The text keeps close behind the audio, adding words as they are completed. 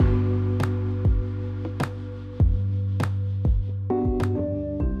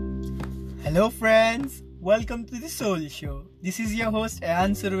Hello friends, welcome to the soul show. This is your host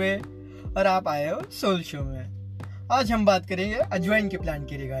Ayan Surve और आप आए हो सोल शो में। आज हम बात करेंगे अजवाइन के प्लांट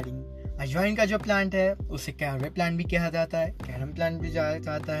के रिगार्डिंग। अजवाइन का जो प्लांट है उसे कैरवे प्लांट भी कहा जाता है, कैरम प्लांट भी कहा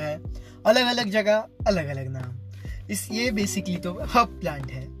जाता है, अलग अलग जगह अलग अलग नाम। ये बेसिकली तो हर्ब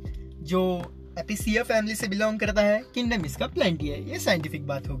प्लांट है जो एपिसिया फैमिली से बिलोंग करता है। किंगडम इसका प्लांट ही है। ये साइंटिफिक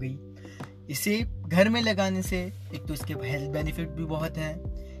बात हो गई। इसे घर में लगाने से एक तो इसके हेल्थ बेनिफिट भी बहुत हैं।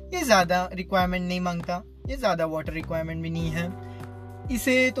 ये ज़्यादा रिक्वायरमेंट नहीं मांगता, ये ज़्यादा वाटर रिक्वायरमेंट भी नहीं है।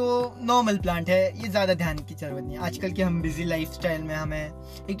 इसे तो नॉर्मल प्लांट है, ये ज़्यादा ध्यान की ज़रूरत नहीं है। आजकल के हम बिजी लाइफस्टाइल में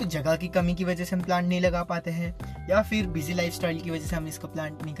हमें एक तो जगह की कमी की वजह से हम प्लांट नहीं लगा पाते हैं, या फिर बिजी लाइफस्टाइल की वजह से हम इसको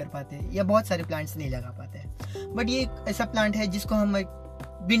प्लांट नहीं कर पाते, या बहुत सारे प्लांट्स नहीं लगा पाते हैं। बट ये एक ऐसा प्लांट है जिसको हम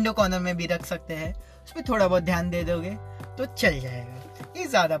एक विंडो कॉर्नर में भी रख सकते हैं। उस पर थोड़ा बहुत ध्यान दे दोगे तो चल जाएगा। ये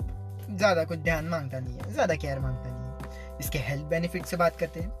ज़्यादा कुछ ध्यान मांगता नहीं है, ज़्यादा केयर मांगता नहीं है। इसके हेल्थ बेनिफिट से बात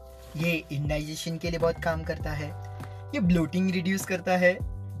करते हैं। ये इंडाइजेशन के लिए बहुत काम करता है। ये ब्लोटिंग रिड्यूस करता है,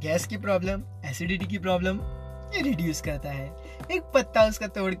 गैस की प्रॉब्लम, एसिडिटी की प्रॉब्लम ये रिड्यूस करता है। एक पत्ता उसका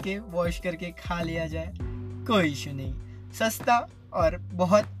तोड़ के वॉश करके खा लिया जाए, कोई इशू नहीं। सस्ता और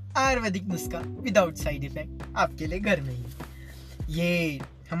बहुत आयुर्वेदिक नुस्खा विदाउट साइड इफेक्ट आपके लिए घर में ही। ये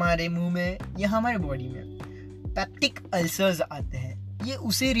हमारे मुंह में या हमारे बॉडी में पेप्टिक अल्सर्स आते हैं, ये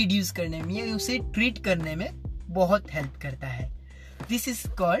उसे रिड्यूस करने में, ये उसे ट्रीट करने में बहुत हेल्प करता है। This is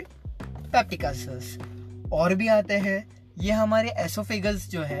called peptic ulcers. और भी आते हैं, ये हमारे एसोफेगस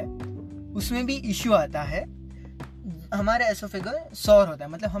जो है उसमें भी इश्यू आता है। हमारा एसोफेगस सॉर होता है,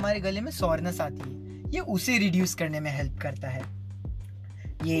 मतलब हमारे गले में सॉरनेस आती है, ये उसे रिड्यूस करने में हेल्प करता है।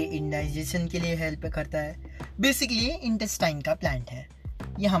 ये इंडाइजेशन के लिए हेल्प करता है। बेसिकली ये इंटेस्टाइन का प्लांट है।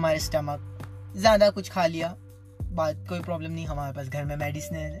 ये हमारे स्टमक ज़्यादा कुछ खा लिया, बात कोई प्रॉब्लम नहीं, हमारे पास घर में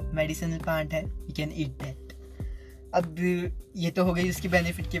मेडिसिनल प्लांट है, वी कैन ईट दैट। अब ये तो हो गई इसकी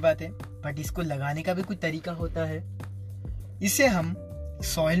बेनिफिट की बात है, बट इसको लगाने का भी कुछ तरीका होता है। इसे हम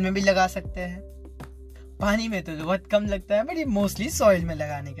सॉइल में भी लगा सकते हैं। पानी में तो बहुत कम लगता है, बट ये मोस्टली सॉइल में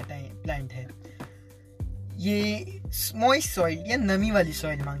लगाने का प्लांट है। ये मॉइस्ट सॉइल या नमी वाली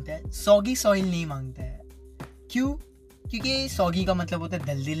सॉइल मांगता है, सॉगी सॉइल नहीं मांगता है। क्यों? क्योंकि सॉगी का मतलब होता है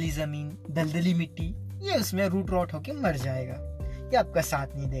दलदली ज़मीन, दलदली मिट्टी। ये उसमें रूट रॉट होके मर जाएगा, ये आपका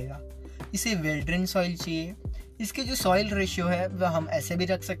साथ नहीं देगा। इसे वेल ड्रेन सॉइल चाहिए। इसके जो सॉइल रेशियो है वह हम ऐसे भी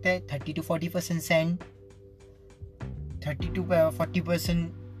रख सकते हैं, 30 to 40% sand, 30 to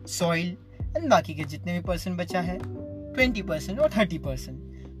 40% soil, and बाकी के जितने भी परसेंट बचा है 20% और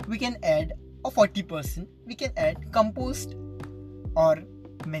 30% वी कैन ऐड, और 40% वी कैन ऐड कंपोस्ट। और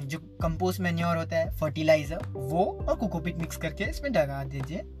जो कंपोस्ट मैन्योर होता है, फर्टिलाइजर, वो और कोकोपीट मिक्स करके इसमें लगा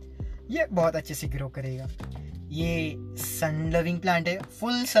दीजिए, ये बहुत अच्छे से ग्रो करेगा। ये सन लविंग प्लांट है,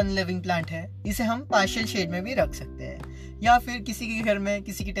 फुल सन लविंग प्लांट है। इसे हम पार्शियल शेड में भी रख सकते हैं, या फिर किसी के घर में,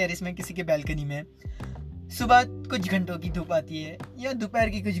 किसी की टेरेस में, किसी के बैल्कनी में सुबह कुछ घंटों की धूप आती है, या दोपहर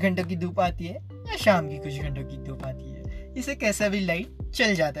की कुछ घंटों की धूप आती है, या शाम की कुछ घंटों की धूप आती है। इसे कैसा भी लाइट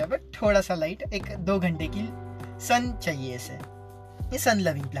चल जाता है, बट थोड़ा सा लाइट, 1-2 घंटे की सन चाहिए इसे। ये सन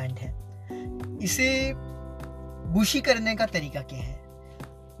लविंग प्लांट है। इसे बुशी करने का तरीका क्या है?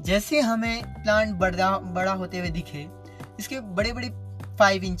 जैसे हमें प्लांट बड़ा होते हुए दिखे, इसके बड़े बड़े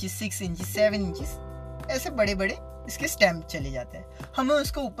 5 इंचेस, 6 इंचेस, 7 इंचेस ऐसे बड़े बड़े इसके स्टेम चले जाते हैं। हमें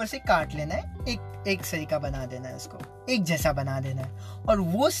उसको ऊपर से काट लेना है, एक सरीका बना देना है, उसको एक जैसा बना देना है, और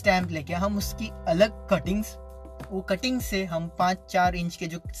वो स्टैम्प लेके हम उसकी अलग कटिंग्स, वो कटिंग से हम 5-4 इंच के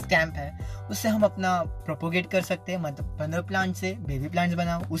जो स्टैम्प है उससे हम अपना प्रोपोगेट कर सकते हैं। मतलब 15 प्लांट से बेबी प्लांट्स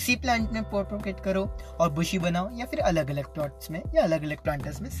बनाओ, उसी प्लांट में प्रोपोगेट करो और बुशी बनाओ, या फिर अलग अलग प्लॉट्स में या अलग अलग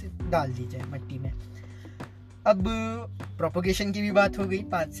प्लांटर्स में डाल दी जाए मिट्टी में। अब प्रोपोगेशन की भी बात हो गई।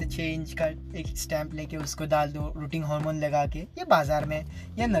 5 से 6 इंच का एक स्टैम्प लेके उसको डाल दो, रूटिंग हार्मोन लगा के। ये बाजार में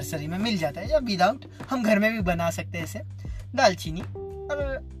या नर्सरी में मिल जाता है, या विदाउट हम घर में भी बना सकते हैं। इसे दालचीनी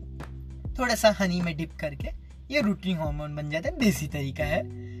और थोड़ा सा हनी में डिप करके ये रूटिंग हार्मोन बन जाता है। देसी तरीका है,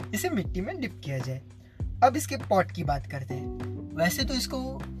 इसे मिट्टी में डिप किया जाए। अब इसके पॉट की बात करते हैं। वैसे तो इसको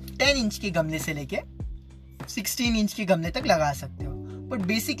 10 इंच के गमले से लेके 16 इंच के गमले तक लगा सकते हो, बट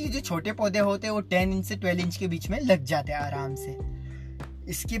बेसिकली जो छोटे पौधे होते हैं वो 10 इंच से 12 इंच के बीच में लग जाते हैं आराम से।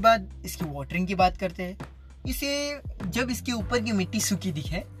 इसके बाद इसकी वाटरिंग की बात करते हैं। इसे जब इसके ऊपर की मिट्टी सूखी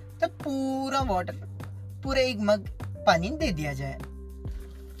दिखे तब पूरा वाटर, पूरा 1 मग पानी दे दिया जाए।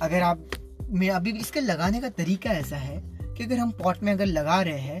 अगर आप अभी इसके लगाने का तरीका ऐसा है कि अगर हम पॉट में अगर लगा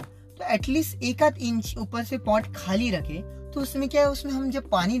रहे हैं तो एटलीस्ट 1-8 इंच ऊपर से पॉट खाली रखे, तो उसमें क्या है, उसमें हम जब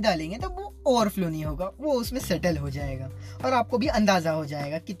पानी डालेंगे तो वो ओवरफ्लो नहीं होगा, वो उसमें सेटल हो जाएगा और आपको भी अंदाजा हो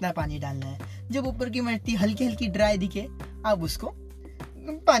जाएगा कितना पानी डालना है। जब ऊपर की मिट्टी हल्की हल्की ड्राई दिखे, आप उसको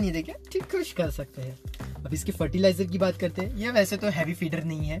पानी देके ठीक खुश कर सकते हैं। अब इसके फर्टिलाइजर की बात करते हैं। ये वैसे तो हैवी फीडर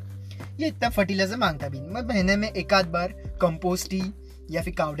नहीं है, ये इतना फर्टिलाइजर मांगता भी नहीं। महीने में एक आध बार कंपोस्ट ही या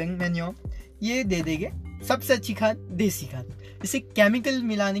फिर काउडंग मैन्योर ये दे देंगे। सबसे अच्छी खाद देसी खाद, इसे केमिकल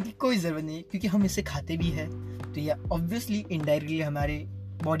मिलाने की कोई ज़रूरत नहीं, क्योंकि हम इसे खाते भी है तो ये ऑब्वियसली इनडायरेक्टली हमारे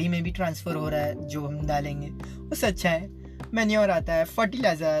बॉडी में भी ट्रांसफ़र हो रहा है। जो हम डालेंगे उससे अच्छा है। मैन्योर आता है,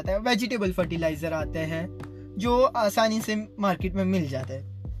 फर्टिलाइज़र आता है, वेजिटेबल फर्टिलाइज़र आते हैं जो आसानी से मार्केट में मिल जाता है।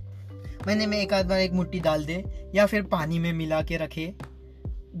 महीने में एक आध बार एक मुट्ठी डाल दे या फिर पानी में मिला के रखे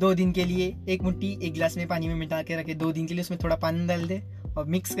 2 दिन के लिए। एक मुट्ठी एक गिलास में पानी में मिला के रखे 2 दिन के लिए, उसमें थोड़ा पानी डाल दे और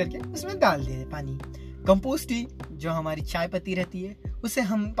मिक्स करके उसमें डाल दे पानी। कंपोस्ट ही जो हमारी चाय पत्ती रहती है उसे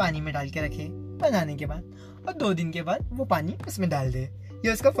हम पानी में डाल के रखे बनाने के बाद, और 2 दिन के बाद वो पानी उसमें डाल दे।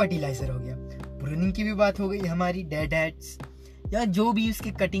 ये उसका फर्टिलाइजर हो गया। प्रूनिंग की भी बात हो गई। हमारी डेड हेड्स या जो भी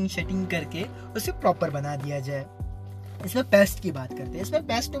उसकी कटिंग शटिंग करके उसे प्रॉपर बना दिया जाए। इसमें पेस्ट की बात करते हैं। इसमें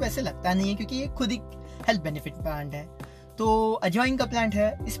पेस्ट तो वैसे लगता नहीं है क्योंकि ये खुद ही हेल्थ बेनिफिट प्लांट है। तो अजवाइन का प्लांट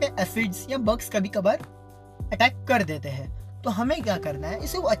है, इसमें एफिड्स या बग्स कभी कभार अटैक कर देते हैं। तो हमें क्या करना है,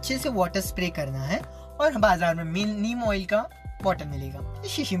 इसे अच्छे से वाटर स्प्रे करना है। और बाजार में नीम ऑयल का बॉटल मिलेगा,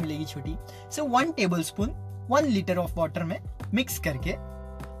 शीशी मिलेगी छोटी से 1 टेबलस्पून 1 लीटर ऑफ वाटर में मिक्स करके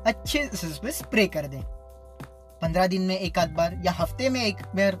अच्छे से उस पर स्प्रे कर दें। 15 दिन में एक आध बार या हफ्ते में एक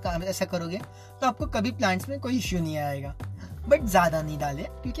बार ऐसा करोगे तो आपको कभी प्लांट्स में कोई इश्यू नहीं आएगा। बट ज़्यादा नहीं डालें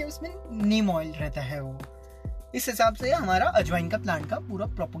क्योंकि उसमें नीम ऑयल रहता है वो। इस हिसाब से हमारा अजवाइन का प्लांट का पूरा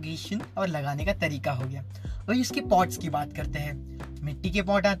प्रोपोगेशन और लगाने का तरीका हो गया। वही इसके पॉट्स की बात करते हैं। मिट्टी के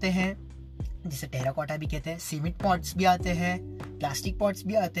पॉट आते हैं जिसे टेराकोटा भी कहते हैं, सीमेंट पॉट्स भी आते हैं, प्लास्टिक पॉट्स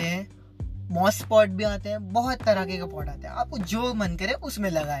भी आते हैं, मॉस पॉट भी आते हैं, बहुत तरह के पॉट आते हैं। आपको जो मन करे उसमें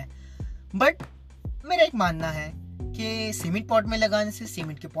लगाएं। बट मेरा एक मानना है कि सीमेंट पॉट में लगाने से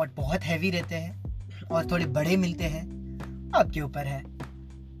सीमेंट के पॉट बहुत हैवी रहते हैं और थोड़े बड़े मिलते हैं, आपके ऊपर है।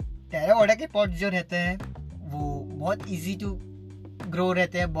 टेराकोटा के पॉट जो रहते हैं वो बहुत इजी टू ग्रो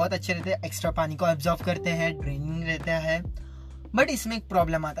रहते हैं, बहुत अच्छे रहते हैं, एक्स्ट्रा पानी को एब्जॉर्व करते हैं, ड्रेनिंग रहता है। बट इसमें एक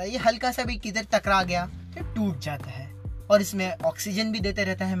प्रॉब्लम आता है, ये हल्का सा भी किधर टकरा गया तो टूट जाता है और इसमें ऑक्सीजन भी देते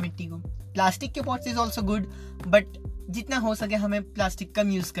रहता है मिट्टी को। प्लास्टिक के pots is also good, but जितना हो सके हमें प्लास्टिक कम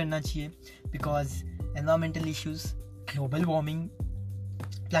यूज़ करना चाहिए because environmental issues, global warming,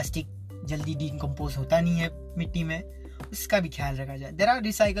 plastic जल्दी डिकम्पोज होता नहीं है मिट्टी में, इसका भी ख्याल रखा जाए। There are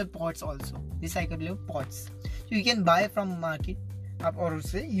recycle pots also, recyclable pots you can buy from market, आप और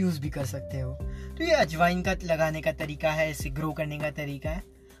उससे यूज़ भी कर सकते हो। तो ये अजवाइन का लगाने का तरीका है, इसे ग्रो करने का तरीका है।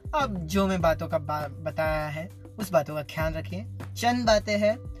 अब जो मैं बातों का बताया है उस बातों का ख्याल रखें। चंद बातें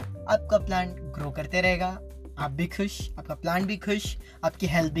हैं, आपका प्लांट ग्रो करते रहेगा, आप भी खुश, आपका प्लांट भी खुश, आपकी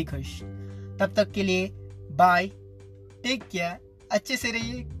हेल्थ भी खुश। तब तक के लिए बाय, टेक केयर, अच्छे से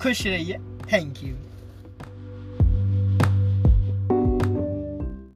रहिए, खुश रहिए। Thank you.